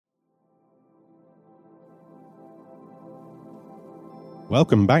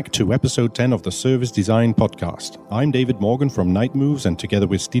Welcome back to episode 10 of the Service Design Podcast. I'm David Morgan from Night Moves, and together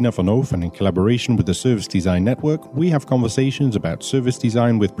with Stina van Hoof and in collaboration with the Service Design Network, we have conversations about service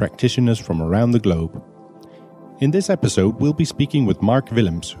design with practitioners from around the globe. In this episode, we'll be speaking with Mark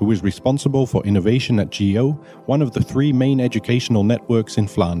Willems, who is responsible for innovation at GO, one of the three main educational networks in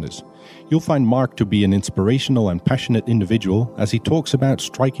Flanders. You'll find Mark to be an inspirational and passionate individual as he talks about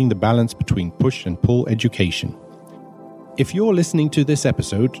striking the balance between push and pull education. If you're listening to this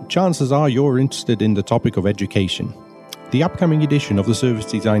episode, chances are you're interested in the topic of education. The upcoming edition of the Service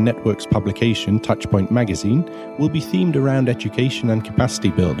Design Network's publication, Touchpoint Magazine, will be themed around education and capacity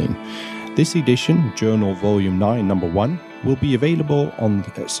building. This edition, Journal Volume 9, Number 1, will be available on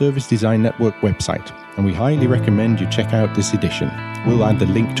the Service Design Network website, and we highly recommend you check out this edition. We'll add the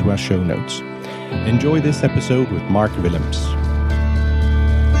link to our show notes. Enjoy this episode with Mark Willems.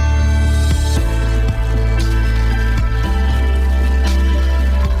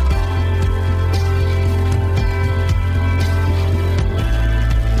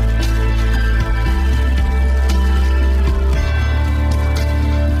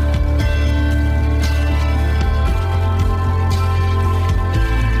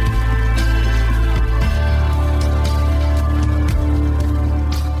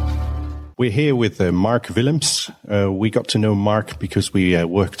 We're here with Mark Willems. We got to know Mark because we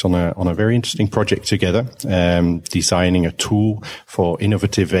worked on a very interesting project together, designing a tool for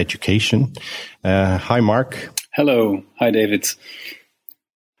innovative education. Hi, Mark. Hello. Hi, David.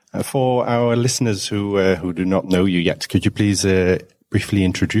 For our listeners who do not know you yet, could you please briefly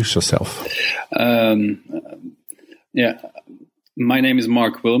introduce yourself? My name is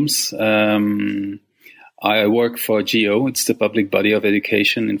Mark Willems. I work for GO. It's the public body of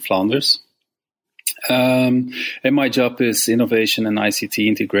education in Flanders. And my job is innovation and ICT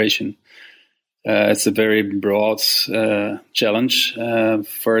integration. It's a very broad challenge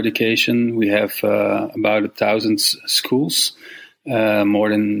for education. We have about 1,000 schools, more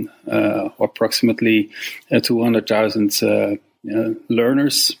than approximately 200,000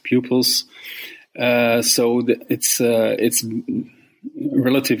 learners, pupils. So it's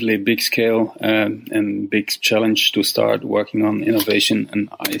relatively big scale and big challenge to start working on innovation and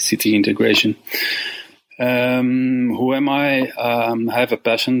ICT integration. Who am I? I have a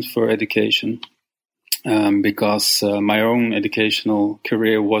passion for education because my own educational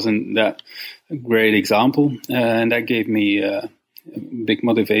career wasn't that great example, and that gave me big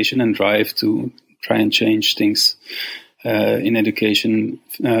motivation and drive to try and change things. In education,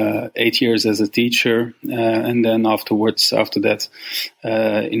 8 years as a teacher, and then after that,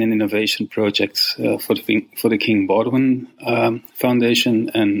 in an innovation project for the King Baldwin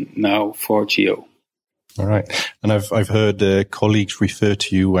Foundation, and now for GO. All right, and I've heard colleagues refer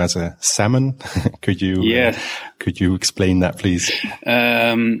to you as a salmon. Could you explain that, please?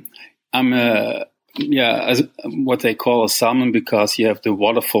 I'm as what they call a salmon because you have the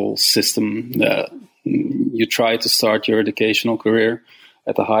waterfall system. You try to start your educational career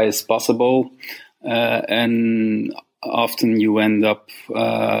at the highest possible, and often you end up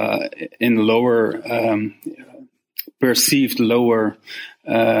in lower, perceived lower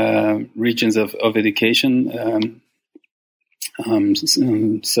regions of education,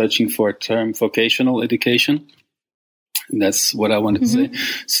 searching for a term, vocational education. That's what I wanted to say.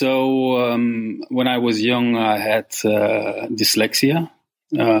 So when I was young, I had dyslexia.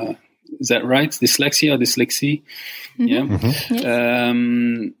 Is that right? Dyslexia or dyslexia? Mm-hmm. Yeah.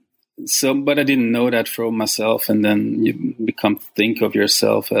 Mm-hmm. Yes. But I didn't know that for myself, and then you think of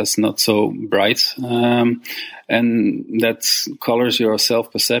yourself as not so bright, and that colors your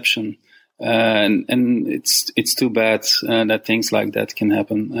self-perception. And it's too bad that things like that can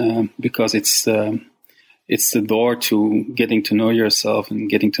happen because it's the door to getting to know yourself and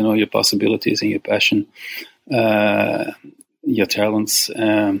getting to know your possibilities and your passion. Your talents.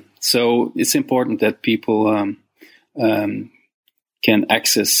 So it's important that people can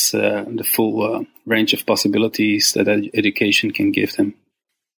access the full range of possibilities that education can give them.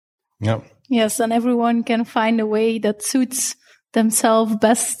 Yeah. Yes, and everyone can find a way that suits themselves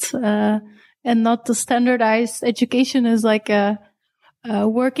best, and not the standardized education is like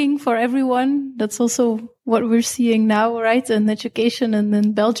working for everyone. That's also what we're seeing now, right? In education and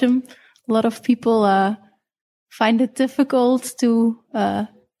in Belgium, a lot of people find it difficult to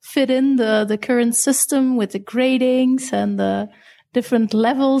fit in the current system with the gradings and the different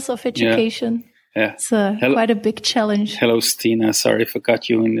levels of education. Yeah. It's quite a big challenge. Hello, Stina. Sorry if I cut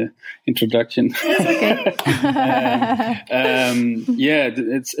you in the introduction. It's okay.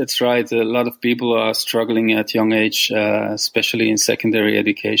 It's right. A lot of people are struggling at young age, especially in secondary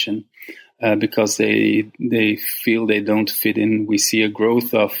education. because they feel they don't fit in. We see a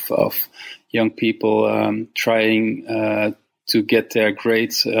growth of young people trying to get their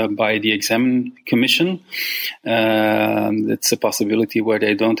grades by the exam commission. It's a possibility where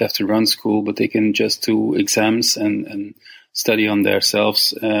they don't have to run school, but they can just do exams and study on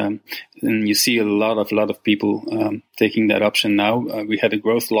themselves. And you see a lot of people taking that option now. We had a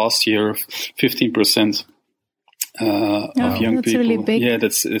growth last year of 15%. Of young that's people. Really big. Yeah,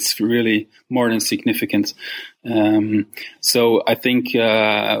 it's really more than significant. So I think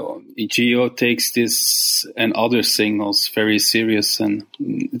GEO takes this and other signals very serious, and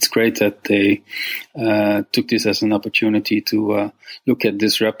it's great that they took this as an opportunity to look at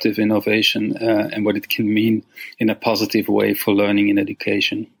disruptive innovation and what it can mean in a positive way for learning and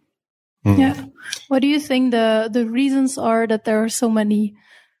education. Yeah. What do you think the reasons are that there are so many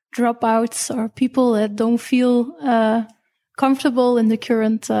dropouts or people that don't feel comfortable in the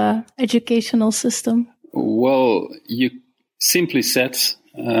current educational system? Well, you simply said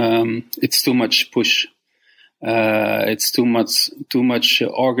it's too much push. It's too much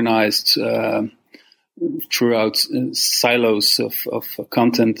organized throughout silos of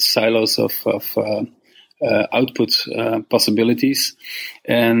content, silos of output possibilities,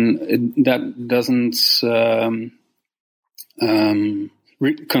 and that doesn't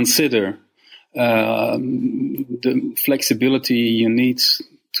consider the flexibility you need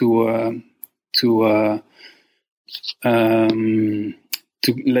to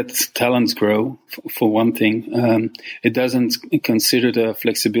let talents grow, for one thing. It doesn't consider the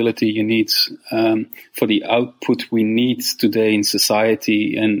flexibility you need for the output we need today in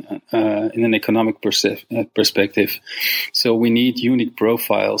society and in an economic perspective. So we need unique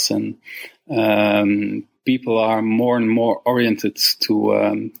profiles, and people are more and more oriented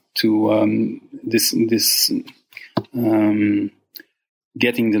to this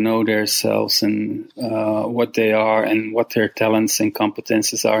getting to know themselves and what they are and what their talents and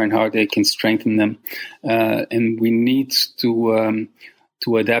competences are and how they can strengthen them. And we need to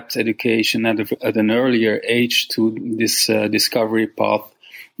adapt education at an earlier age to this discovery path,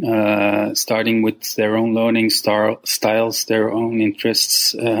 starting with their own learning styles, their own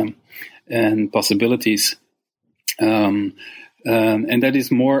interests and possibilities. And that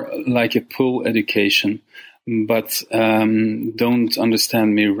is more like a pull education. But don't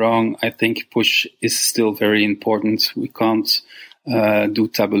understand me wrong. I think push is still very important. We can't do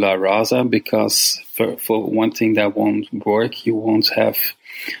tabula rasa, because for one thing that won't work. You won't have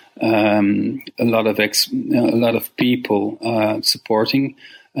a lot of people supporting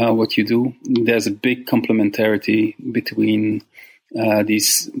what you do. There's a big complementarity between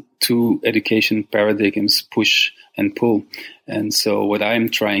these two education paradigms, push and pull. And so what I'm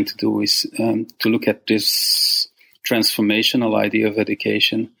trying to do is to look at this transformational idea of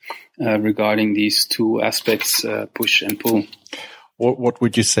education regarding these two aspects, push and pull. What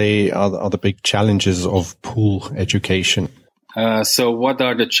would you say are the big challenges of pull education? So what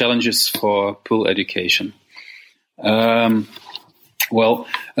are the challenges for pull education? Well,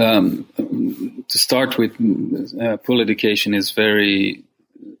 to start with, pull education is very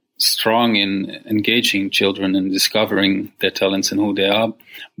strong in engaging children and discovering their talents and who they are.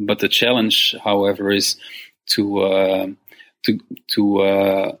 But the challenge, however, is to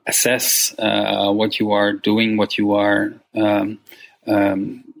assess what you are doing, what you are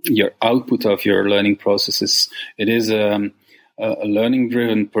your output of your learning processes. It is a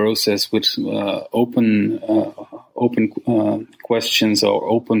learning-driven process with open questions or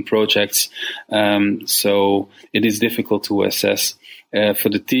open projects. So it is difficult to assess. For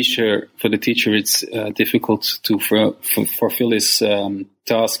the teacher, it's difficult to fulfill his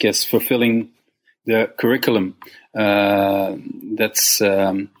task as fulfilling the curriculum. That's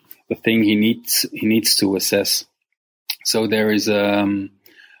the thing he needs to assess. So there is a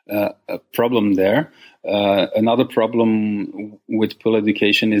problem there. Another problem with pull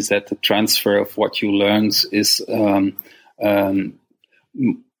education is that the transfer of what you learned is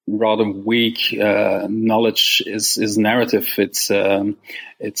rather weak. Knowledge is narrative. It's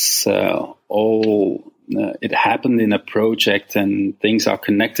all it happened in a project, and things are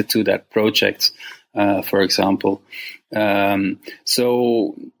connected to that project. For example,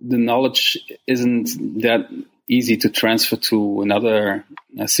 so the knowledge isn't that easy to transfer to another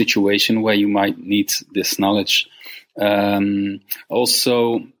situation where you might need this knowledge.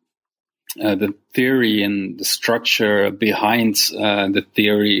 Also, the theory and the structure behind the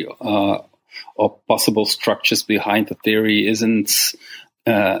theory, or possible structures behind the theory, isn't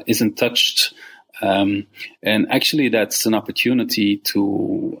touched. And actually, that's an opportunity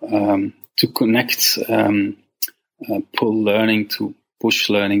to connect pull learning to push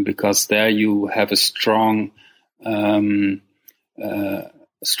learning, because there you have a strong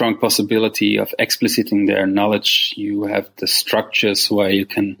possibility of expliciting their knowledge. You have the structures where you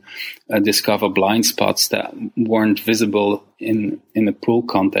can discover blind spots that weren't visible in a pull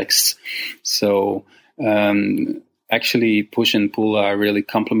context. So actually push and pull are really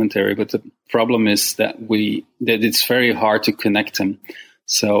complementary, but the problem is that it's very hard to connect them.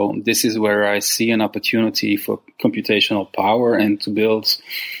 So this is where I see an opportunity for computational power and to build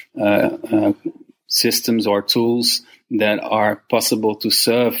systems or tools that are possible to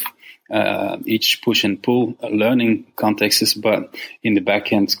serve each push and pull learning contexts, but in the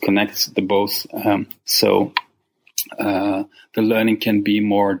back end connect the both. So the learning can be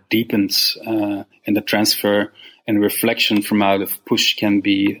more deepened, and the transfer and reflection from out of push can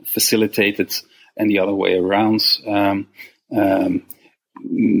be facilitated, and the other way around.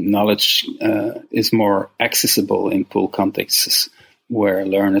 Knowledge is more accessible in pull contexts where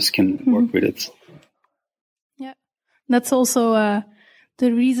learners can work with it. Yeah, that's also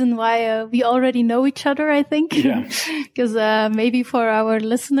the reason why we already know each other, I think. Yeah. Because maybe for our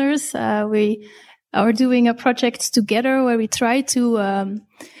listeners, we are doing a project together where we try to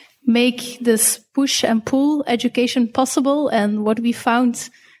make this push and pull education possible. And what we found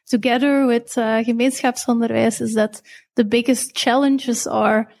together with Gemeenschapsonderwijs is that the biggest challenges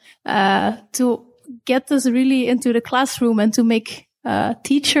are to get this really into the classroom and to make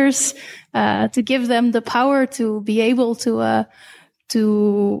teachers, to give them the power to be able to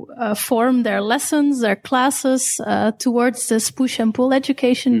form their lessons, their classes towards this push and pull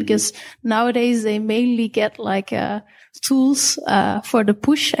education, because nowadays they mainly get like tools for the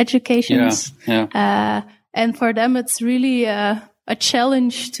push educations. And for them it's really a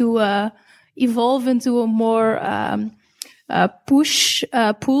challenge to evolve into a more push,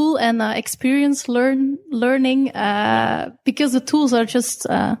 pull and experience learning because the tools are just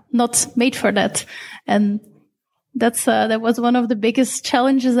not made for that. And that was one of the biggest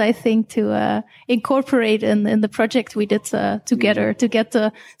challenges, I think, to incorporate in the project we did together, to get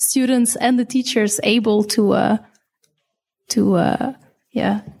the students and the teachers able to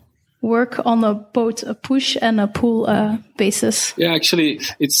work on both a push and a pull basis. Yeah, actually,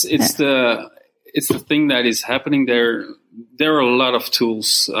 it's the thing that is happening there. There are a lot of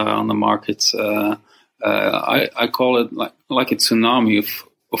tools on the market. I call it like a tsunami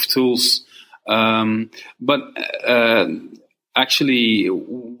of tools. But actually,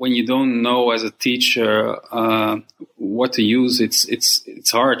 when you don't know as a teacher what to use,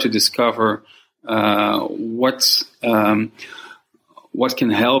 it's hard to discover what can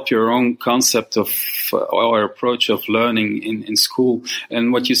help your own concept of or approach of learning in school.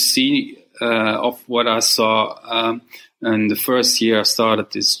 And what you see of what I saw in the first year I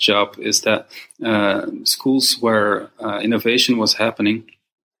started this job is that schools where innovation was happening,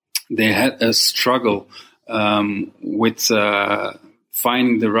 they had a struggle with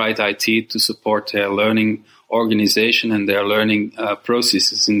finding the right IT to support their learning organization and their learning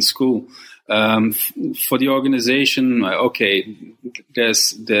processes in school. For the organization,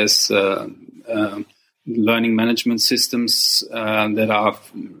 there's learning management systems that are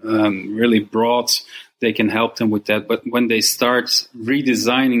really broad. They can help them with that. But when they start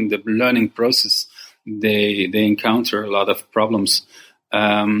redesigning the learning process, they encounter a lot of problems.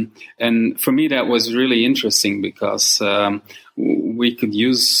 And for me, that was really interesting because we could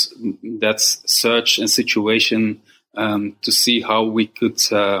use that search and situation to see how we could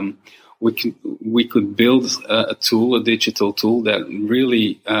build a tool, a digital tool that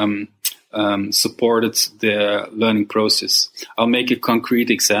really supported the learning process. I'll make a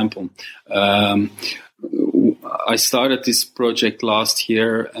concrete example. I started this project last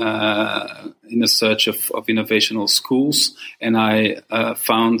year in a search of innovational schools, and I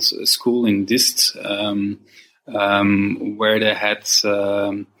found a school in Dist where they had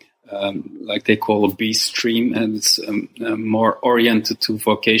like they call a B stream, and it's more oriented to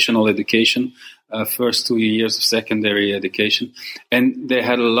vocational education, first 2 years of secondary education. And they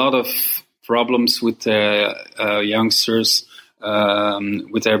had a lot of problems with their youngsters,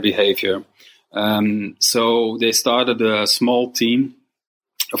 with their behavior. So they started a small team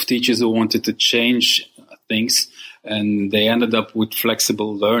of teachers who wanted to change things, and they ended up with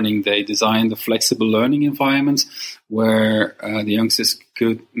flexible learning. They designed a flexible learning environment where the youngsters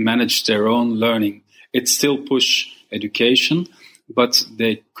could manage their own learning. It's still push education, but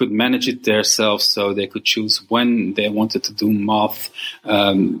they could manage it themselves, so they could choose when they wanted to do math,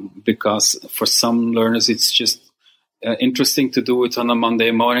 because for some learners it's just interesting to do it on a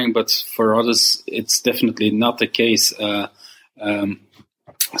Monday morning, but for others it's definitely not the case.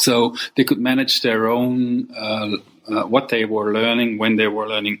 So they could manage their own what they were learning, when they were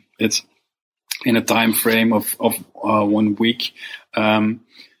learning it, in a time frame of 1 week. And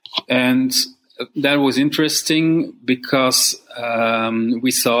that was interesting because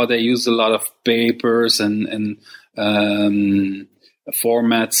we saw they used a lot of papers and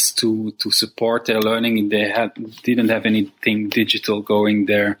formats to support their learning. They didn't have anything digital going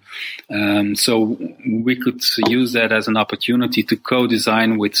there, so we could use that as an opportunity to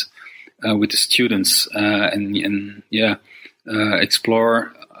co-design with the students and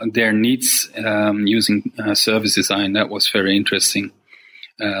explore their needs using service design. That was very interesting.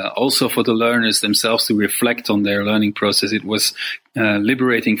 Also for the learners themselves to reflect on their learning process. It was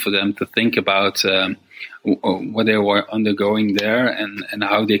liberating for them to think about what they were undergoing there and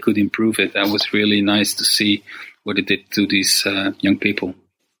how they could improve it. That was really nice to see what it did to these young people.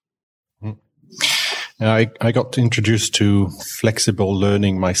 I got introduced to flexible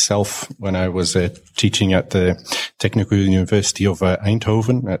learning myself when I was teaching at the Technical University of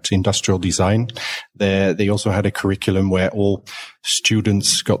Eindhoven at industrial design. There, they also had a curriculum where all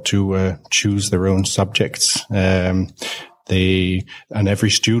students got to choose their own subjects. And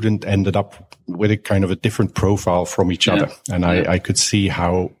every student ended up with a kind of a different profile from each other. And I could see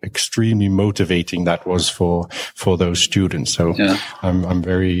how extremely motivating that was for those students. So I'm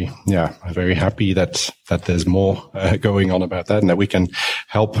very happy that there's more going on about that and that we can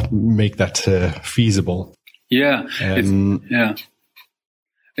help make that feasible. Yeah. Go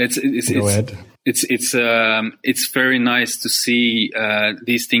ahead. It's very nice to see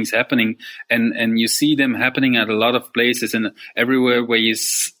these things happening, and you see them happening at a lot of places, and everywhere where you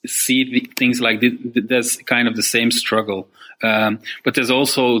see things like this, there's kind of the same struggle. But there's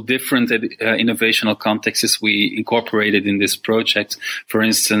also different innovational contexts we incorporated in this project. For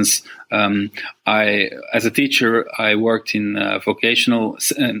instance, as a teacher, I worked in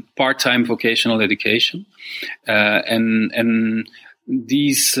part-time vocational education, and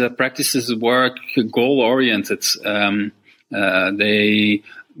these practices were goal-oriented. They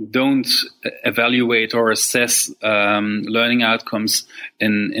don't evaluate or assess learning outcomes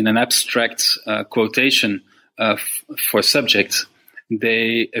in an abstract quotation for subjects.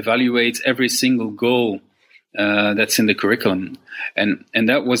 They evaluate every single goal that's in the curriculum, and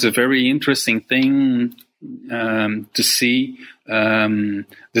that was a very interesting thing to see.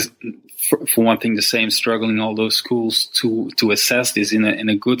 For one thing, the same struggle in all those schools to assess this in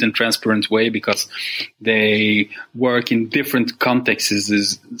a good and transparent way, because they work in different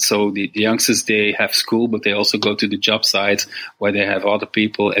contexts. So the youngsters, they have school, but they also go to the job site where they have other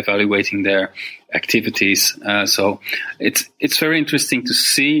people evaluating their activities. So it's very interesting to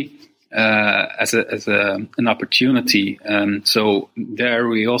see as an opportunity. So there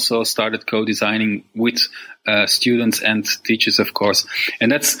we also started co-designing with students and teachers, of course,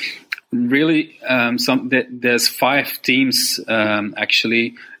 and that's really there's 5 teams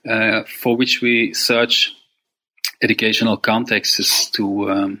actually for which we search educational contexts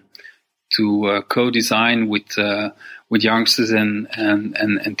to co-design with youngsters and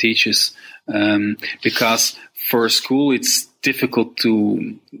teachers, because for a school it's difficult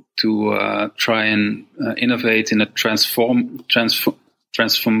to try and innovate in a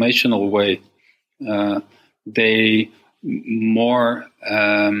transformational way. They more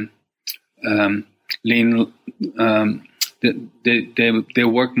lean. They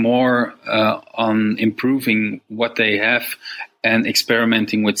work more on improving what they have and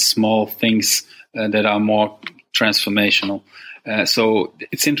experimenting with small things that are more transformational. So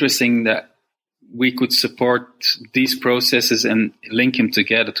it's interesting that we could support these processes and link them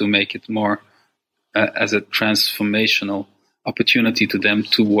together to make it more as a transformational opportunity to them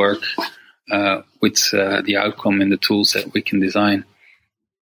to work with the outcome and the tools that we can design.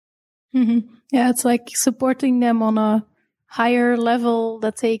 Mm-hmm. Yeah, it's like supporting them on a higher level,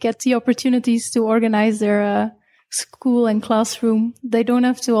 that they get the opportunities to organize their school and classroom. They don't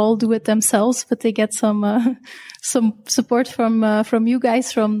have to all do it themselves, but they get some support from you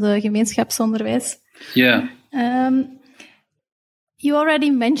guys, from the Gemeenschapsonderwijs. Yeah. You already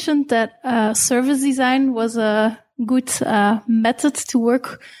mentioned that service design was a good method to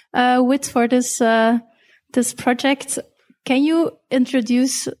work with for this project. Can you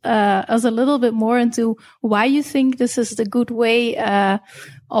introduce us a little bit more into why you think this is the good way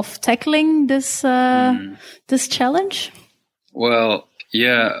of tackling this this challenge? Well,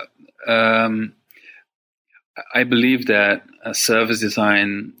 yeah, I believe that service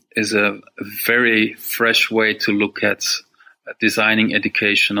design is a very fresh way to look at designing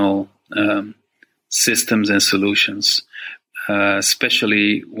educational systems and solutions,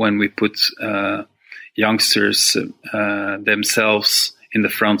 especially when we put youngsters themselves in the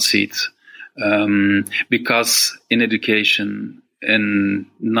front seat. Because in education, in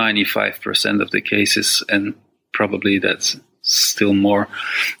 95% of the cases, and probably that's still more,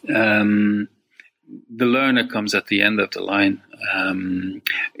 the learner comes at the end of the line.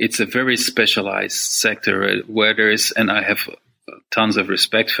 It's a very specialized sector where there is, and I have tons of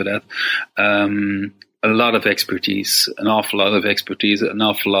respect for that, a lot of expertise, an awful lot of expertise, an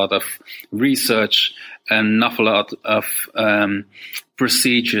awful lot of research, an awful lot of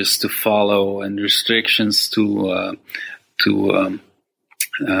procedures to follow and restrictions to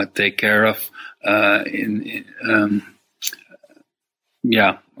take care of. I'm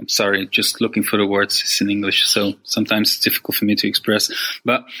sorry, just looking for the words. It's in English, so sometimes it's difficult for me to express.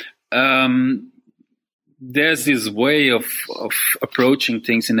 But there's this way of approaching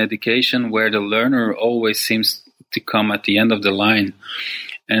things in education where the learner always seems to come at the end of the line.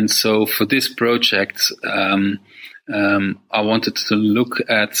 And so for this project, I wanted to look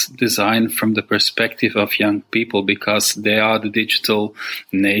at design from the perspective of young people, because they are the digital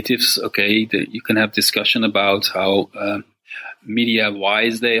natives. Okay, you can have discussion about how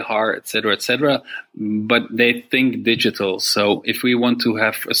media-wise they are, etc., but they think digital. So if we want to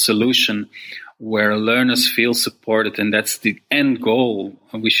have a solution where learners feel supported, and that's the end goal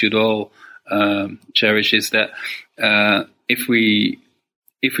we should all cherish, is that if we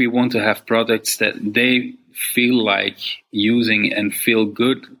want to have products that they feel like using and feel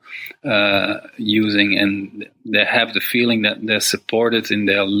good using, and they have the feeling that they're supported in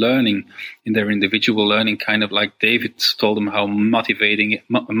their learning, in their individual learning, kind of like David told them how motivating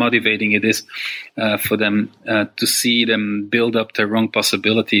it is for them to see them build up their own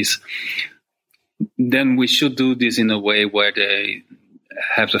possibilities. Then we should do this in a way where they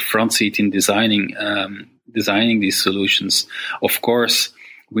have the front seat in designing these solutions. Of course,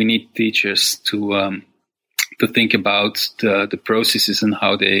 we need teachers to think about the processes and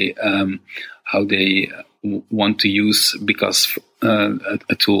how they want to use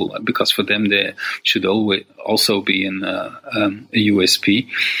a tool, because for them there should always also be a USP.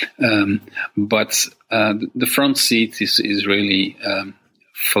 But the front seat is really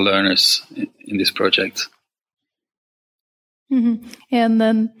for learners in this project. Mm-hmm. And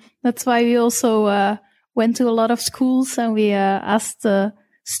then that's why we also went to a lot of schools, and we asked the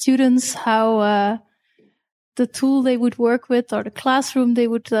students how the tool they would work with, or the classroom they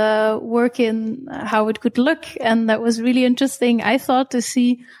would work in, how it could look. And that was really interesting, I thought, to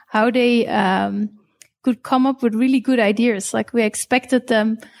see how they could come up with really good ideas. Like, we expected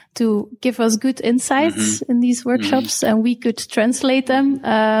them to give us good insights in these workshops, and we could translate them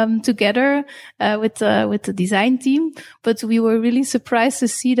together with the design team. But we were really surprised to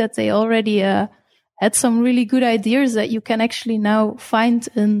see that they already had some really good ideas that you can actually now find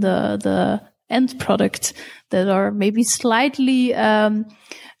in the end product, that are maybe slightly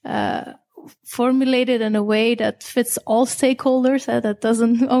formulated in a way that fits all stakeholders, that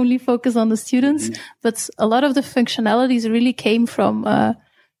doesn't only focus on the students. But a lot of the functionalities really came from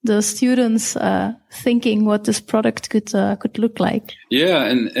the students thinking what this product could look like. Yeah,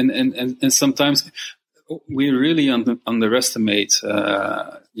 and sometimes we really underestimate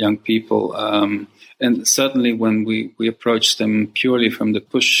young people. And certainly when we approach them purely from the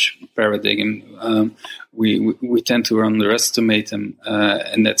push paradigm, we tend to underestimate them,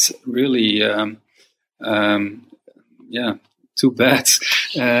 and that's really too bad.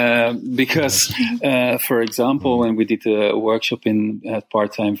 Because, for example, when we did a workshop in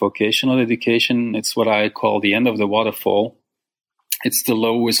part-time vocational education, it's what I call the end of the waterfall. It's the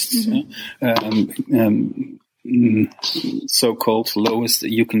lowest, so-called lowest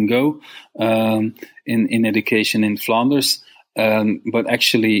you can go in education in Flanders. But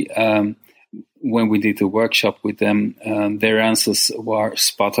actually, when we did the workshop with them, their answers were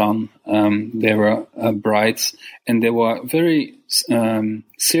spot on. They were bright, and they were very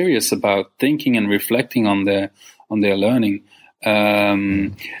serious about thinking and reflecting on their learning.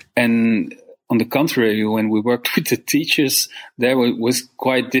 And on the contrary, when we worked with the teachers, there was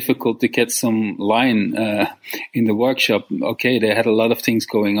quite difficult to get some line in the workshop. Okay, they had a lot of things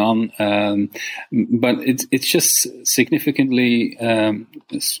going on, but it's just significantly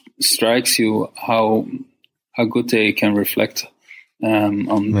strikes you how good they can reflect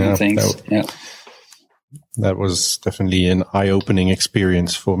on things. That was definitely an eye-opening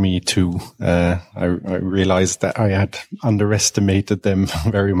experience for me too. I realized that I had underestimated them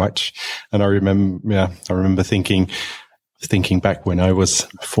very much, and I remember thinking back when I was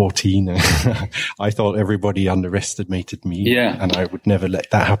 14, I thought everybody underestimated me, and I would never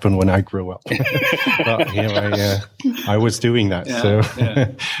let that happen when I grow up. But here I was doing that, so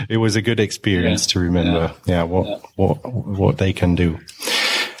it was a good experience to remember, what they can do.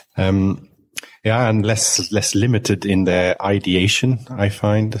 Yeah, and less limited in their ideation, I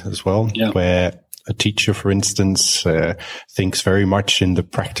find as well, where a teacher, for instance, thinks very much in the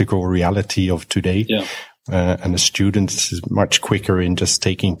practical reality of today. Yeah. And a student is much quicker in just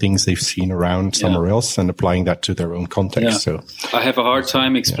taking things they've seen around somewhere else and applying that to their own context. Yeah. So I have a hard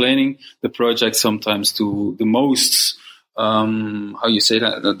time explaining the project sometimes to the most, how you say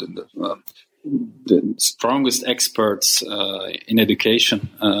that, the strongest experts in education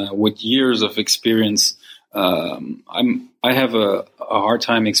with years of experience. I have a hard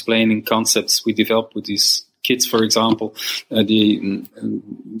time explaining concepts we developed with these kids, for example,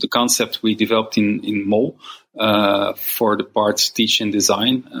 the concept we developed in Mol for the parts teach and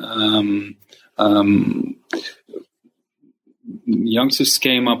design. Youngsters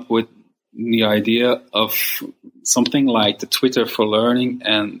came up with the idea of something like the Twitter for learning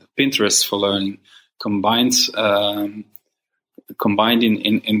and Pinterest for learning combined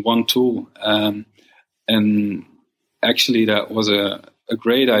in one tool. And actually, that was a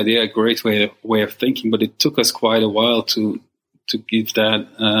great idea, a great way of thinking, but it took us quite a while to give that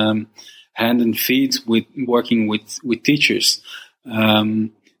hand and feet with working with teachers.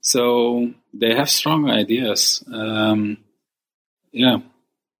 So they have strong ideas.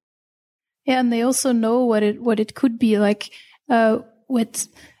 Yeah, and they also know what it could be like with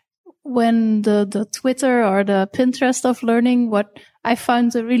when the Twitter or the Pinterest of learning. What I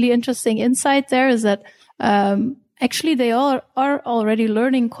found a really interesting insight there is that actually they are already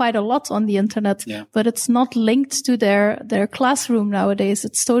learning quite a lot on the internet, but it's not linked to their classroom nowadays.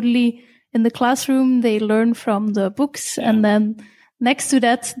 It's totally in the classroom. They learn from the books, and then next to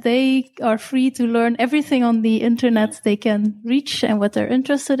that, they are free to learn everything on the internet they can reach and what they're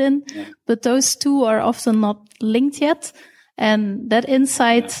interested in. Yeah. But those two are often not linked yet. And that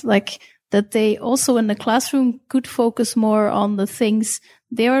insight, like that they also in the classroom could focus more on the things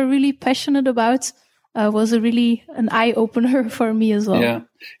they are really passionate about, was an eye-opener for me as well. Yeah.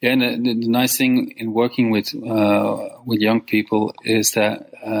 And the nice thing in working with young people is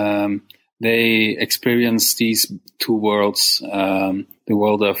that they experience these two worlds, the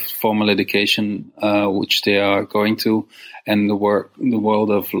world of formal education, which they are going to, and the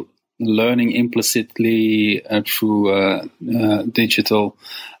world of learning implicitly through digital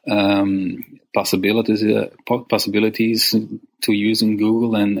possibilities to using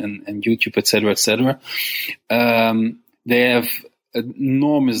Google and YouTube, etc., etc. They have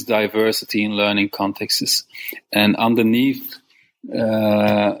enormous diversity in learning contexts, and underneath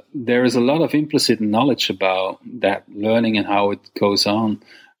there is a lot of implicit knowledge about that learning and how it goes on,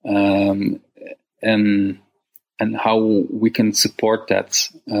 and how we can support that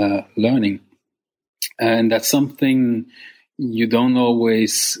learning. And that's something you don't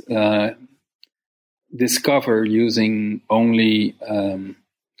always discover using only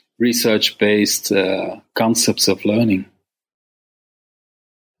research-based concepts of learning.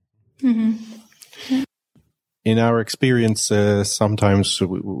 Mm-hmm. In our experience, sometimes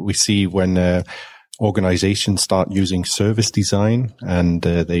we see when organizations start using service design and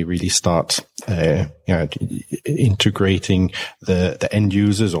they really start integrating the end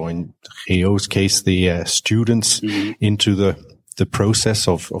users, or in Geo's case, the students, into the process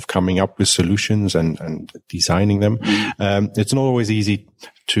of coming up with solutions and designing them. It's not always easy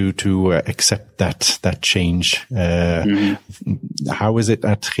to accept that change. How is it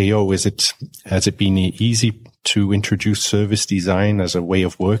at Geo? Has it been easy to introduce service design as a way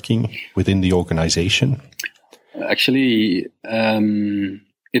of working within the organization? Actually,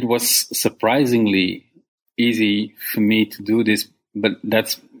 it was surprisingly easy for me to do this, but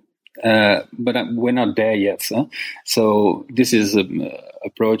we're not there yet. Huh? So this is a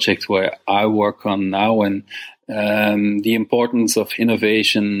project where I work on now, and the importance of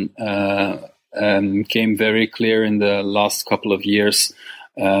innovation came very clear in the last couple of years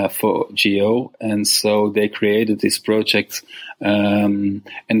for Geo, and so they created this project, and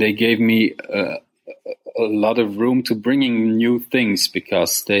they gave me a lot of room to bringing new things,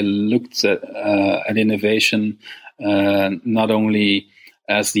 because they looked at innovation not only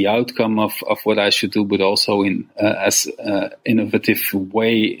as the outcome of what I should do, but also as innovative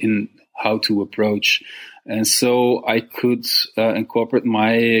way in how to approach. And so I could incorporate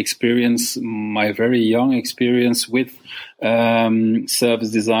my experience, my very young experience with service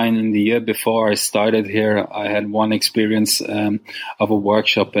design. In the year before I started here, I had one experience of a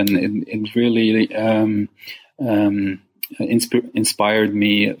workshop, and it really inspired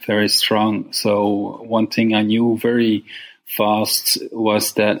me very strong. So one thing I knew very fast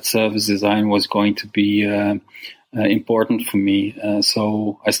was that service design was going to be important for me.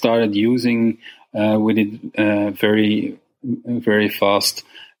 So I started using with it very, very fast.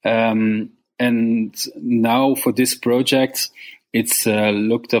 And And now for this project, it's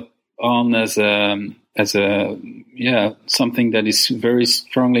looked upon as something that is very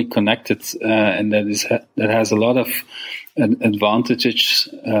strongly connected, and that has a lot of advantages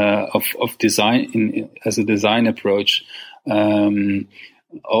of design as a design approach,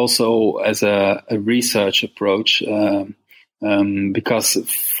 also as a research approach, because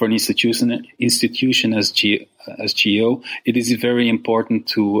for an institution as GO, it is very important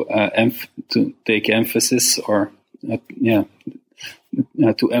to take emphasis or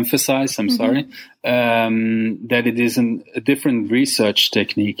to emphasize, that it is a different research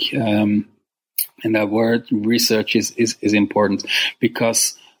technique. And that word research is important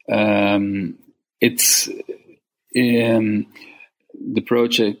because it's the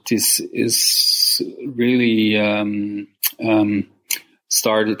project is really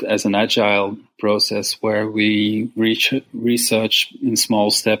started as an agile process where we research in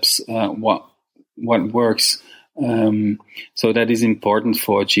small steps what works. So that is important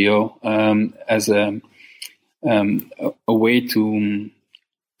for GO as a way to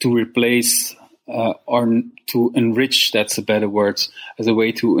replace or to enrich. That's a better word. As a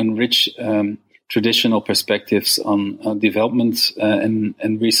way to enrich traditional perspectives on development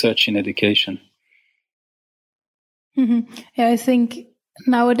and research in education. Mm-hmm. Yeah, I think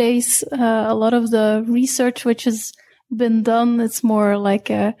nowadays a lot of the research which has been done, it's more like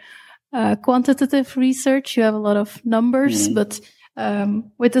a quantitative research. You have a lot of numbers, but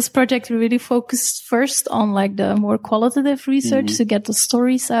with this project, we really focused first on like the more qualitative research to get the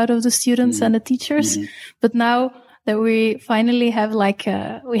stories out of the students and the teachers. But now that we finally have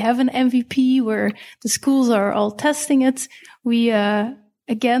we have an MVP where the schools are all testing it, we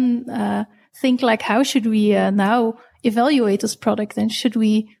again think like, how should we now evaluate this product, and should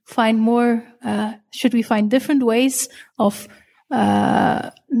we find different ways of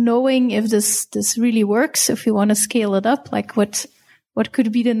knowing if this really works, if we want to scale it up, like what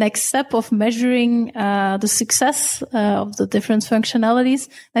could be the next step of measuring the success of the different functionalities.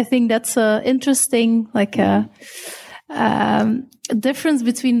 I think that's interesting, difference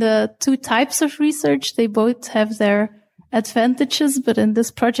between the two types of research. They both have their advantages, but in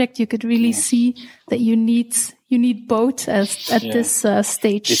this project you could really see that you need both at this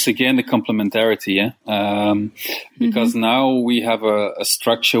stage. It's again the complementarity, because now we have a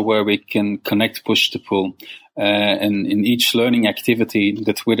structure where we can connect push to pull, and in each learning activity,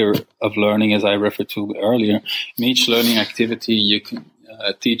 the Twitter of learning, as I referred to earlier, in each learning activity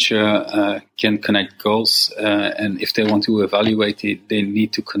a teacher can connect goals, and if they want to evaluate it, they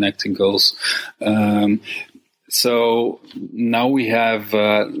need to connect the goals. So now we have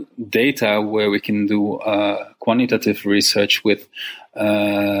data where we can do quantitative research with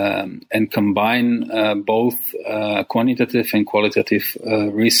and combine both quantitative and qualitative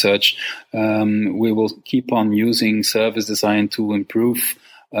research. We will keep on using service design to improve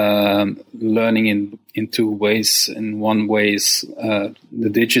learning in two ways. In one way is the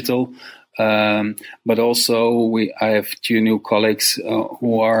digital. But also I have two new colleagues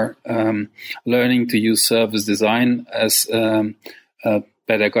who are learning to use service design as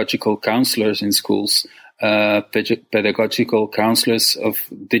pedagogical counselors in schools, pedagogical counselors of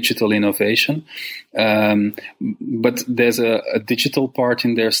digital innovation. But there's a digital part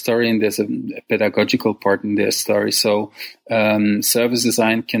in their story and there's a pedagogical part in their story. So service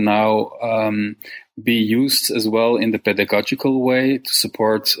design can now be used as well in the pedagogical way to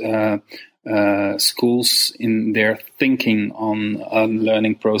support schools in their thinking on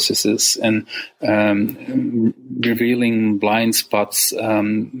learning processes and revealing blind spots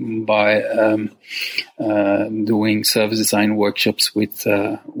by doing service design workshops with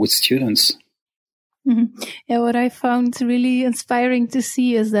students. Mm-hmm. Yeah, what I found really inspiring to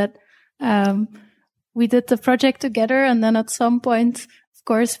see is that we did the project together, and then at some point, of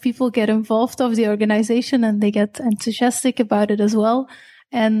course, people get involved of the organization and they get enthusiastic about it as well.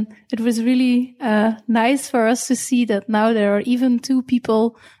 And it was really nice for us to see that now there are even two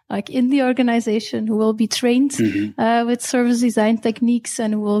people like in the organization who will be trained with service design techniques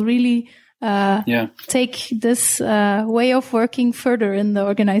and who will really take this way of working further in the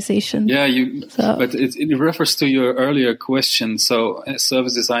organization. But it refers to your earlier question. So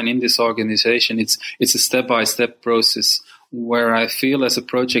service design in this organization, it's a step-by-step process where I feel as a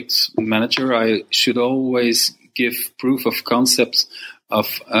project manager, I should always give proof of concept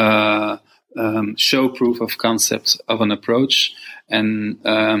show proof of concept of an approach and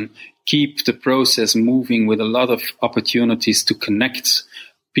keep the process moving with a lot of opportunities to connect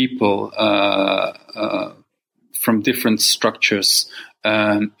people from different structures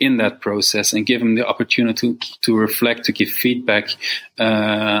in that process and give them the opportunity to reflect, to give feedback,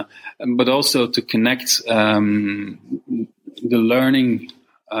 but also to connect the learning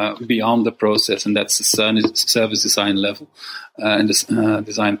beyond the process, and that's the service design level and the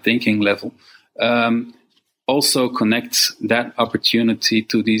design thinking level. Also connect that opportunity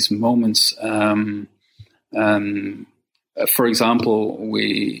to these moments. For example,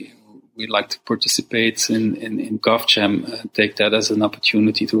 we like to participate in GovCham, take that as an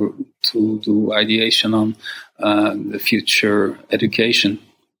opportunity to do ideation on the future education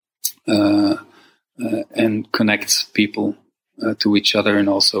and connect people to each other, and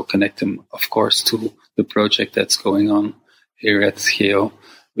also connect them, of course, to the project that's going on here at GEO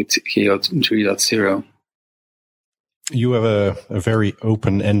with GEO 3.0. You have a very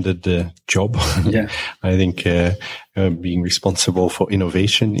open-ended job. Yeah. I think being responsible for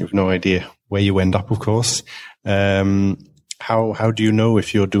innovation, you have no idea where you end up, of course. How do you know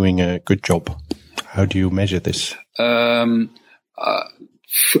if you're doing a good job? How do you measure this? At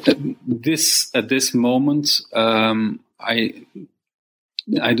this moment, I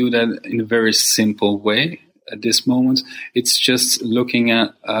do that in a very simple way. At this moment, it's just looking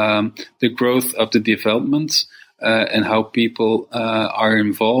at the growth of the development. And how people are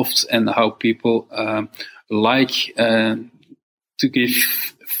involved, and how people like to give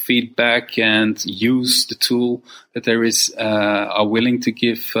feedback and use the tool that there is, are willing to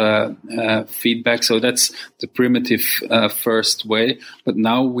give feedback. So that's the primitive first way. But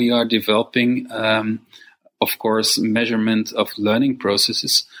now we are developing, of course, measurement of learning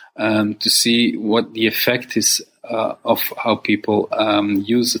processes to see what the effect is of how people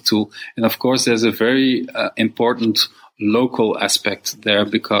use the tool. And of course, there's a very important local aspect there,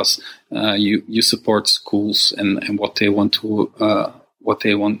 because you support schools and what they want to,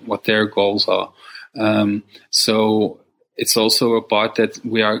 what their goals are. So it's also a part that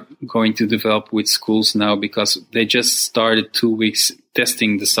we are going to develop with schools now, because they just started 2 weeks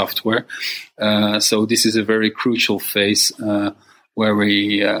testing the software. So this is a very crucial phase where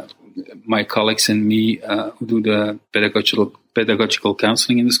we, my colleagues and me, who do the pedagogical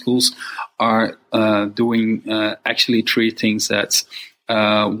counseling in the schools, are doing actually 3 things. That's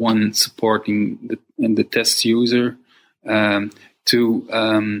one, supporting the test user,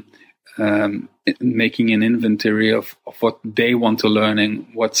 2, making an inventory of what they want to learn and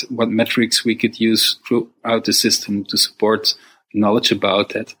what metrics we could use throughout the system to support knowledge about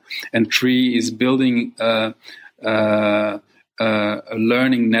that, and 3 is building a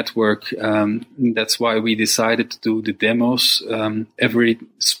learning network. That's why we decided to do the demos. Every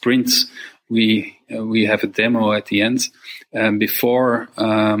sprint, we have a demo at the end. Before,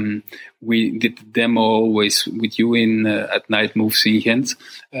 we did the demo always with you at Night Moves Weekend.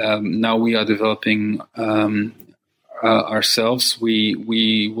 Now we are developing ourselves. We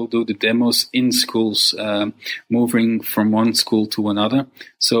will do the demos in schools, moving from one school to another.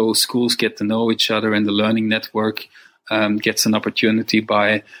 So schools get to know each other, and the learning network gets an opportunity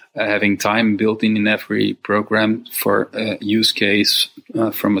by having time built in every program for a use case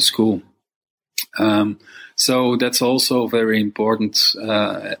from a school. So that's also very important,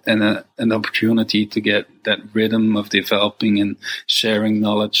 and an opportunity to get that rhythm of developing and sharing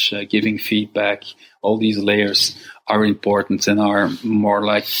knowledge, giving feedback. All these layers are important and are more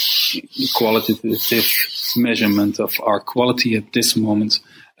like qualitative measurement of our quality at this moment.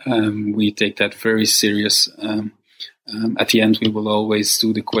 We take that very serious. At the end, we will always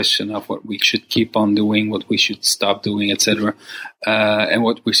do the question of what we should keep on doing, what we should stop doing, etc., and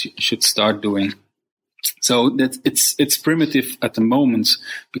what we should start doing. So that it's primitive at the moment,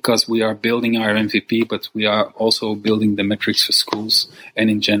 because we are building our MVP, but we are also building the metrics for schools and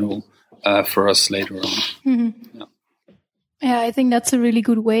in general for us later on. Mm-hmm. Yeah, I think that's a really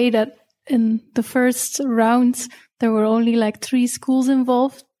good way. That in the first round there were only like 3 schools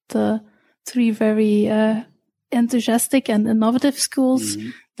involved, the 3 very enthusiastic and innovative schools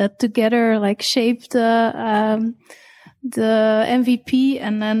that together like shaped the MVP,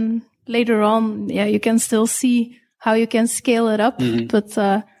 and then later on, you can still see how you can scale it up. Mm-hmm. But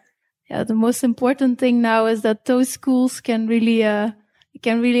the most important thing now is that those schools can really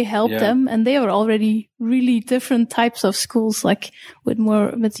help them, and they are already really different types of schools, like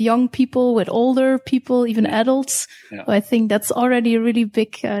with young people, with older people, even adults. Yeah. So I think that's already a really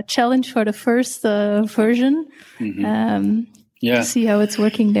big challenge for the first version. Mm-hmm. To see how it's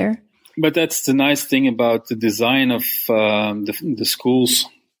working there. But that's the nice thing about the design of the schools.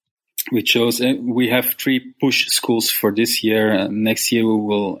 We chose, we have 3 push schools for this year. Next year we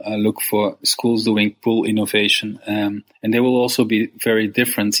will look for schools doing pull innovation, and they will also be very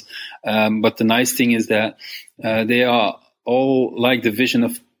different. But the nice thing is that they are all like the vision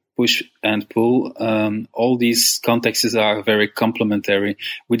of push and pull. All these contexts are very complementary.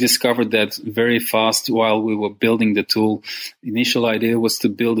 We discovered that very fast while we were building the tool. The initial idea was to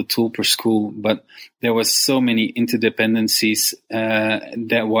build a tool per school, but there were so many interdependencies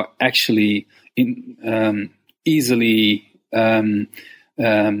that were actually easily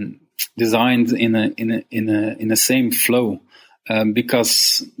designed in a same flow.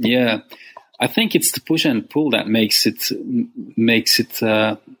 Because I think it's the push and pull that makes it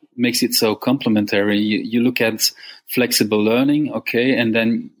so complementary. You look at flexible learning, okay, and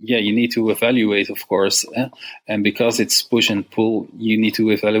then you need to evaluate, of course, and because it's push and pull, you need to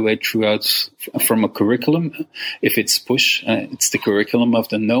evaluate throughout from a curriculum. If it's push, it's the curriculum of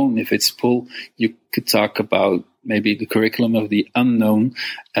the known. If it's pull, you could talk about maybe the curriculum of the unknown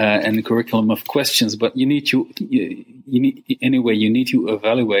and the curriculum of questions. But you need to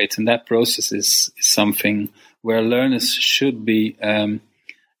evaluate, and that process is something where learners should be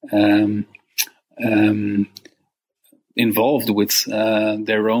involved with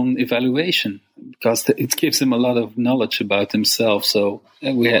their own evaluation, because it gives them a lot of knowledge about themselves. So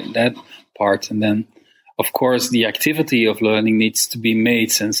we had that part, and then of course the activity of learning needs to be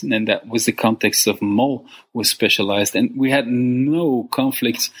made, and that was the context of MOL was specialized, and we had no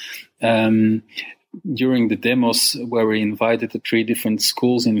conflict during the demos where we invited the 3 different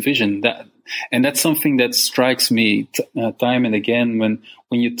schools in Vision. And that's something that strikes me time and again when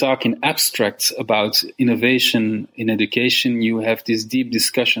you talk in abstract about innovation in education. You have these deep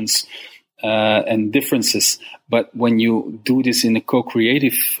discussions and differences, but when you do this in a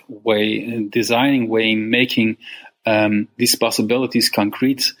co-creative way, a designing way, making these possibilities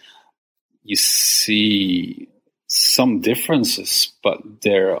concrete, you see some differences, but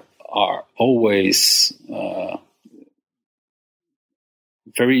there are always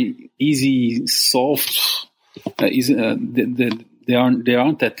very easy solved. They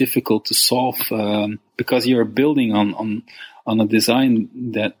aren't that difficult to solve because you're building on a design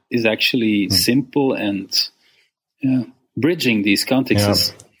that is actually simple and bridging these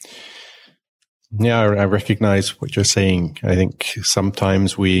contexts. Yeah, I recognize what you're saying. I think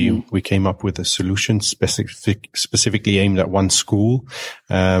sometimes we came up with a solution specifically aimed at one school.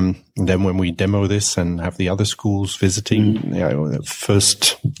 And then when we demo this and have the other schools visiting,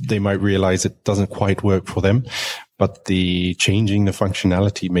 first they might realize it doesn't quite work for them. But the changing the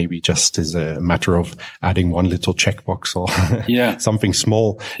functionality maybe just is a matter of adding one little checkbox or something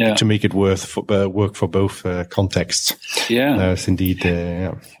small to make it work for both contexts. Yes, indeed.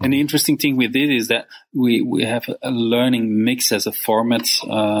 And the interesting thing we did is that we have a learning mix as a format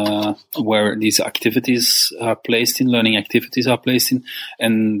where these activities are placed in, learning activities are placed in,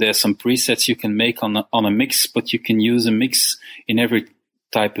 and there's some presets you can make on a mix, but you can use a mix in every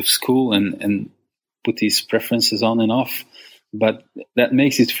type of school and put these preferences on and off. But that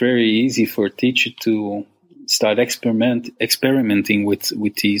makes it very easy for a teacher to start experimenting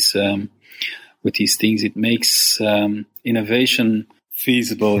with these things. It makes innovation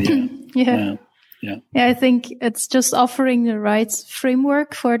feasible. I think it's just offering the right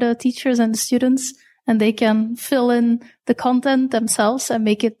framework for the teachers and the students, and they can fill in the content themselves and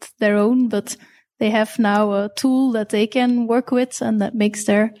make it their own, but they have now a tool that they can work with, and that makes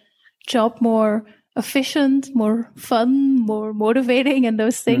their job more efficient, more fun, more motivating, and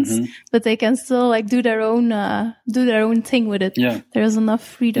those things. But they can still do their own thing with it. There's enough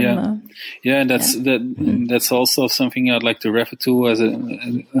freedom. That's also something I'd like to refer to as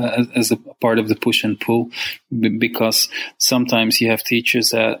a part of the push and pull, because sometimes you have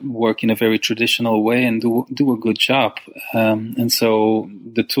teachers that work in a very traditional way and do a good job, and so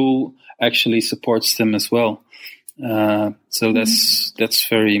the tool actually supports them as well. So that's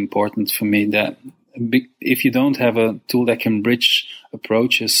very important for me, that if you don't have a tool that can bridge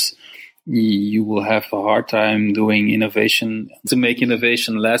approaches, you will have a hard time doing innovation to make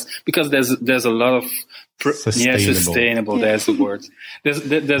innovation last, because there's a lot of sustainable. There's the word.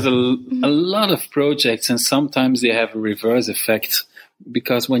 There's a lot of projects, and sometimes they have a reverse effect,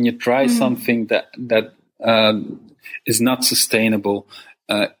 because when you try something that is not sustainable,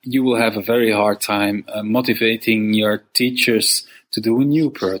 you will have a very hard time motivating your teachers to do a new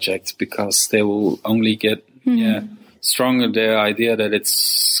project, because they will only get stronger their idea that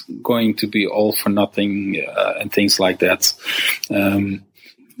it's going to be all for nothing and things like that.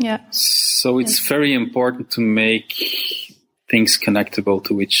 So it's very important to make things connectable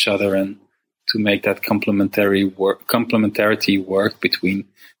to each other and to make that complementarity work between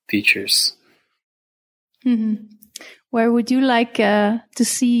teachers. Where would you like to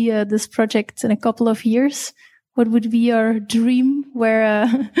see this project in a couple of years? What would be your dream where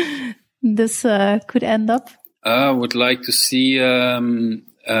this could end up? I would like to see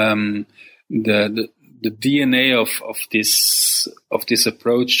the DNA of this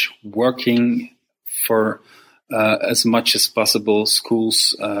approach, working for as much as possible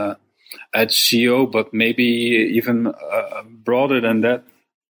schools at GO, but maybe even broader than that.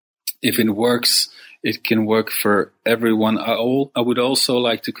 If it works, it can work for everyone. I would also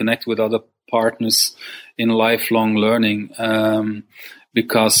like to connect with other partners in lifelong learning,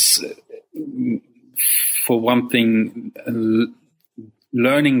 because for one thing,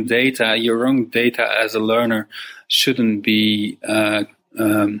 learning data, your own data as a learner, shouldn't be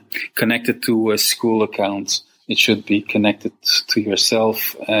connected to a school account. It should be connected to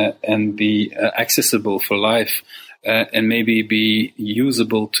yourself and be accessible for life, and maybe be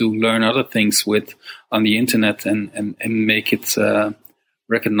usable to learn other things with on the internet, and make it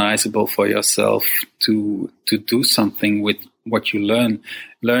recognizable for yourself to do something with what you learn.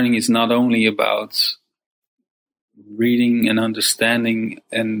 Learning is not only about reading and understanding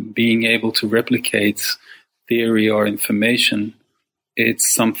and being able to replicate theory or information.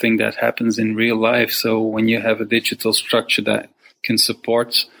 It's something that happens in real life. So when you have a digital structure that can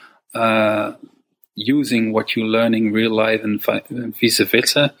support using what you learn in real life and vice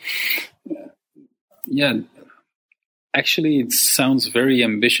versa, actually it sounds very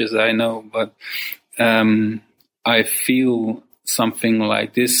ambitious, I know, but I feel something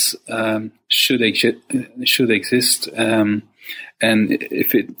like this should exist. And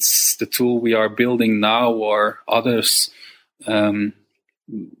if it's the tool we are building now or others,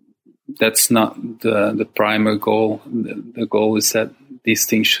 that's not the primary goal. The goal is that these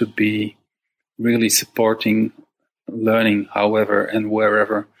things should be really supporting learning, however and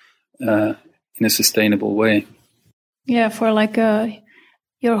wherever, in a sustainable way. Yeah, for like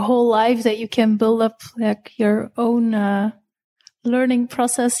your whole life, that you can build up like your own learning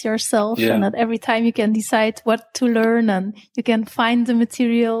process yourself, and that every time you can decide what to learn, and you can find the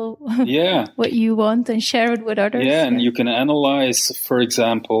material what you want and share it with others. And you can analyze, for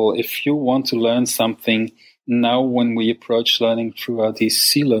example, if you want to learn something. Now when we approach learning throughout these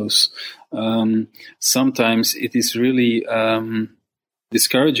silos, sometimes it is really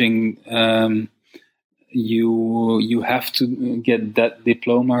discouraging. You have to get that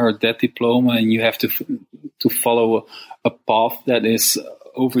diploma or that diploma, and you have to follow a path that is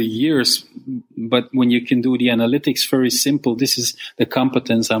over years. But when you can do the analytics, very simple. This is the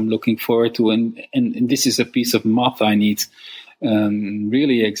competence I'm looking forward to, and this is a piece of math I need,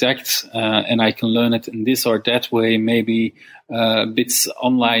 really exact, and I can learn it in this or that way. Maybe bits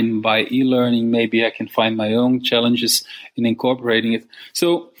online by e-learning. Maybe I can find my own challenges in incorporating it.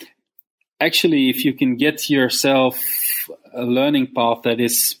 So actually, if you can get yourself a learning path that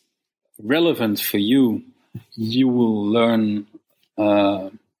is relevant for you, you will learn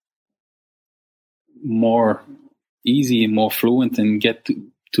more easy, more fluent, and get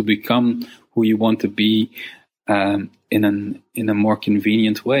to become who you want to be in a more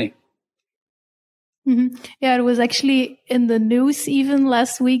convenient way. Mm-hmm. Yeah, it was actually in the news even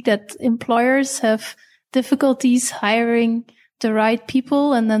last week that employers have difficulties hiring the right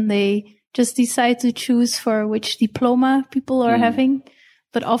people, and then they just decide to choose for which diploma people are having.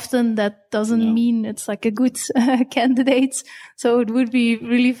 But often that doesn't mean it's like a good candidate. So it would be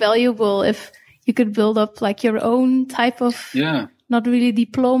really valuable if you could build up like your own type of, not really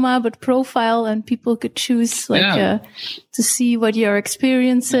diploma, but profile, and people could choose to see what your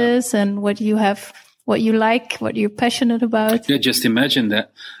experience is and what you have, what you like, what you're passionate about. Yeah, just imagine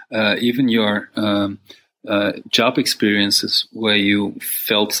that even your job experiences where you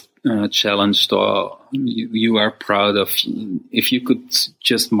felt challenged or you are proud of, if you could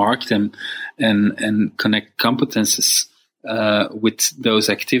just mark them and connect competences with those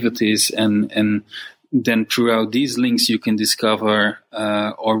activities, and then throughout these links you can discover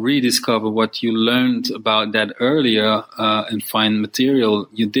or rediscover what you learned about that earlier, and find material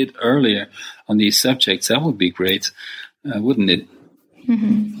you did earlier on these subjects. That would be great, wouldn't it?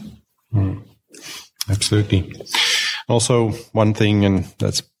 Mm-hmm. Absolutely. Also, one thing, and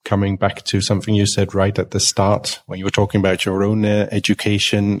that's coming back to something you said right at the start when you were talking about your own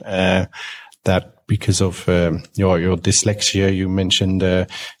education, that because of your dyslexia, you mentioned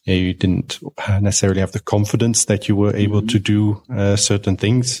you didn't necessarily have the confidence that you were able to do certain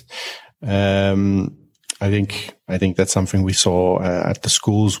things. I think that's something we saw at the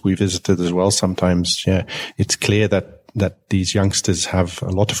schools we visited as well. Sometimes, it's clear that these youngsters have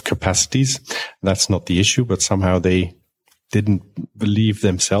a lot of capacities. That's not the issue, but somehow they didn't believe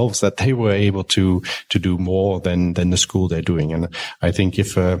themselves that they were able to do more than the school they're doing. And I think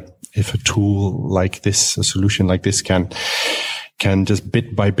if a tool like this, a solution like this can can just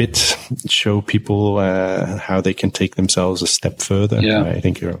bit by bit show people how they can take themselves a step further. Yeah. I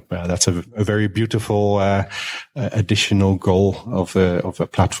think that's a very beautiful additional goal of a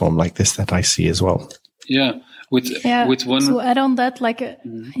platform like this that I see as well. Yeah. With one, so add on that, like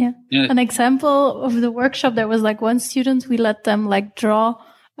an example of the workshop, there was like one student, we let them like draw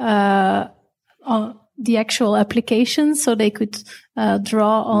on the actual application, so they could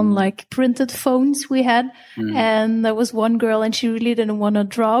draw on like printed phones we had. And there was one girl, and she really didn't want to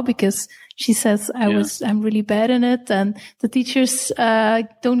draw because she says I'm really bad in it, and the teachers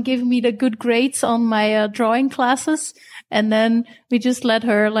don't give me the good grades on my drawing classes. And then we just let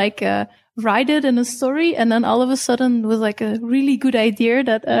her like write it in a story, and then all of a sudden it was like a really good idea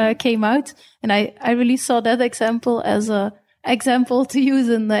that came out. And I really saw that example as a example to use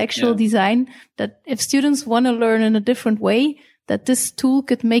in the actual design, that if students want to learn in a different way, that this tool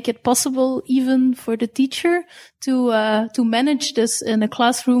could make it possible even for the teacher to manage this in a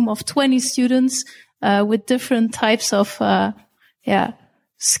classroom of 20 students with different types of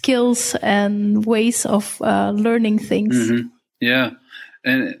skills and ways of learning things. Mm-hmm. Yeah.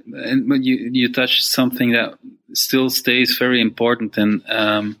 And but you touched something that still stays very important, and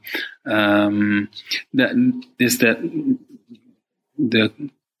that is that the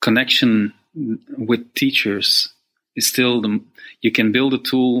connection with teachers is still you can build a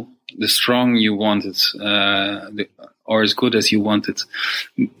tool the strong you want it, or as good as you want it,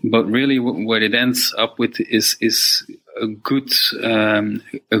 but really what it ends up with is a good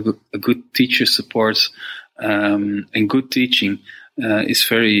teacher support and good teaching. Is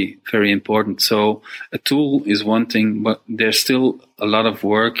very, very important. So a tool is one thing, but there's still a lot of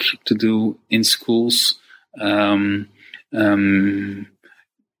work to do in schools, not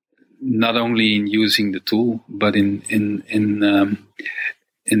only in using the tool, but in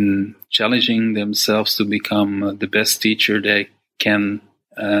challenging themselves to become the best teacher they can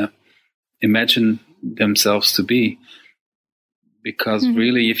imagine themselves to be. Because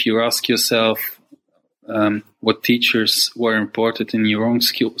really, if you ask yourself, what teachers were important in your own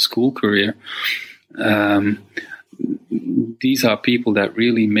school career, these are people that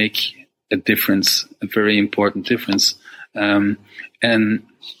really make a difference, a very important difference. And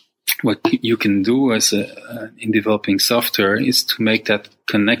what you can do in developing software is to make that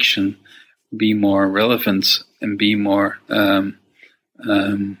connection be more relevant and be more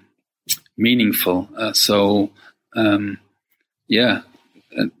meaningful.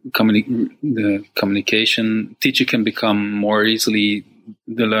 The communication teacher can become more easily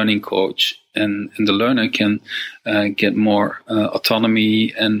the learning coach, and the learner can get more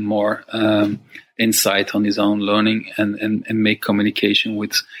autonomy and more insight on his own learning, and make communication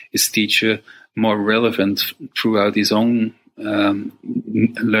with his teacher more relevant throughout his own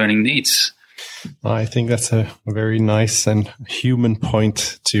learning needs. I think that's a very nice and human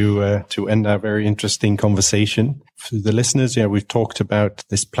point to end our very interesting conversation. For the listeners, we've talked about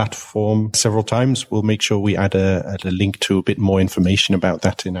this platform several times. We'll make sure we add a link to a bit more information about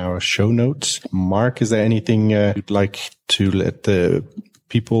that in our show notes. Mark, is there anything you'd like to let the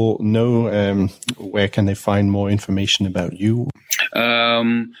people know? Where can they find more information about you?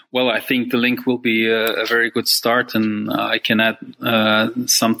 Well, I think the link will be a very good start, and I can add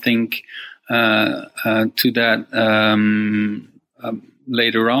something to that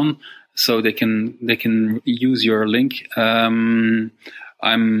later on, so they can use your link. They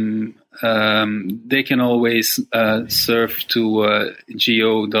can always surf to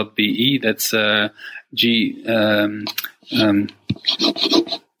go.be. That's G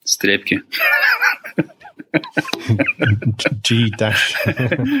streepje.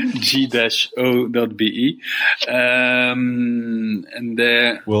 G-o.be. And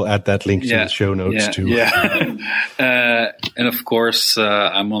there we'll add that link to the show notes too. And of course,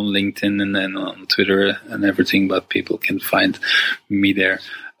 I'm on LinkedIn and on Twitter and everything, but people can find me there.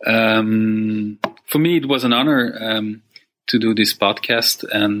 For me, it was an honor to do this podcast,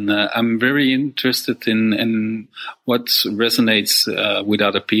 and I'm very interested in what resonates with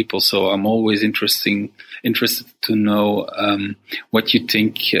other people. So I'm always interested to know what you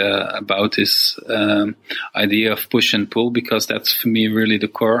think about this idea of push and pull, because that's for me really the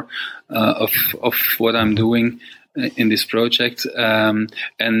core of what I'm doing in this project. And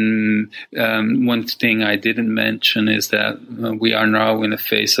one thing I didn't mention is that we are now in a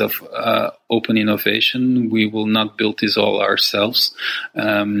phase of open innovation. We will not build this all ourselves.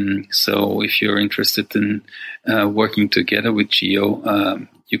 So if you're interested in working together with Geo,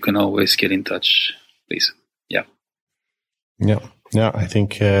 you can always get in touch, please. Yeah, I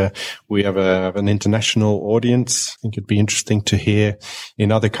think we have an international audience. I think it'd be interesting to hear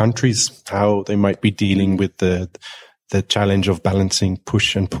in other countries how they might be dealing with the the challenge of balancing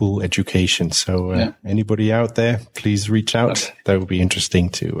push and pull education. So anybody out there, please reach out. Okay. That would be interesting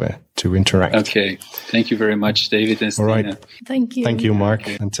to interact. Okay. Thank you very much, David and Stina. All right. Thank you. Thank you, Mark.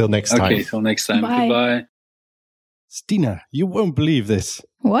 Okay. Until next time. Okay, till next time. Bye. Goodbye. Stina, you won't believe this.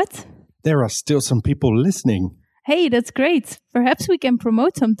 What? There are still some people listening. Hey, that's great. Perhaps we can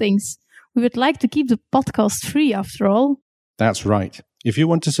promote some things. We would like to keep the podcast free after all. That's right. If you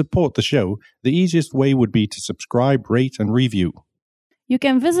want to support the show, the easiest way would be to subscribe, rate, and review. You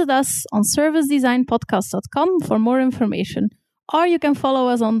can visit us on servicedesignpodcast.com for more information, or you can follow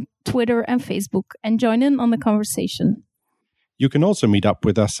us on Twitter and Facebook and join in on the conversation. You can also meet up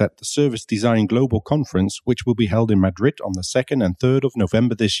with us at the Service Design Global Conference, which will be held in Madrid on the 2nd and 3rd of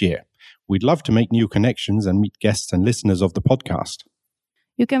November this year. We'd love to make new connections and meet guests and listeners of the podcast.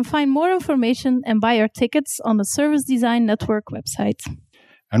 You can find more information and buy our tickets on the Service Design Network website.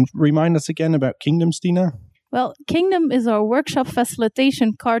 And remind us again about Kingdom, Stina? Well, Kingdom is our workshop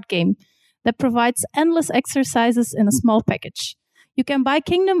facilitation card game that provides endless exercises in a small package. You can buy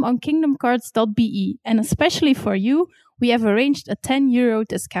Kingdom on kingdomcards.be, and especially for you, we have arranged a €10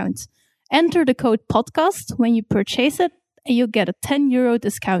 discount. Enter the code podcast when you purchase it, and you'll get a €10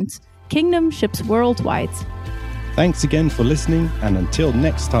 discount. Kingdom ships worldwide. Thanks again for listening, and until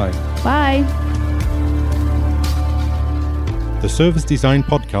next time. Bye. The Service Design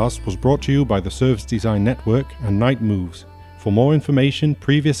Podcast was brought to you by the Service Design Network and Night Moves. For more information,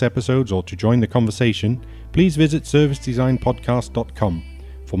 previous episodes, or to join the conversation, please visit servicedesignpodcast.com.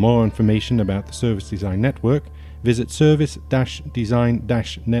 For more information about the Service Design Network, visit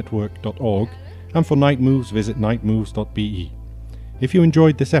service-design-network.org, and for Night Moves, visit nightmoves.be. If you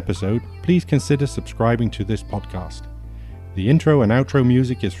enjoyed this episode, please consider subscribing to this podcast. The intro and outro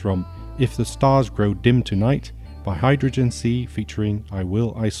music is from If the Stars Grow Dim Tonight by Hydrogen Sea featuring I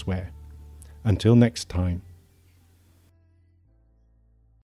Will, I Swear. Until next time.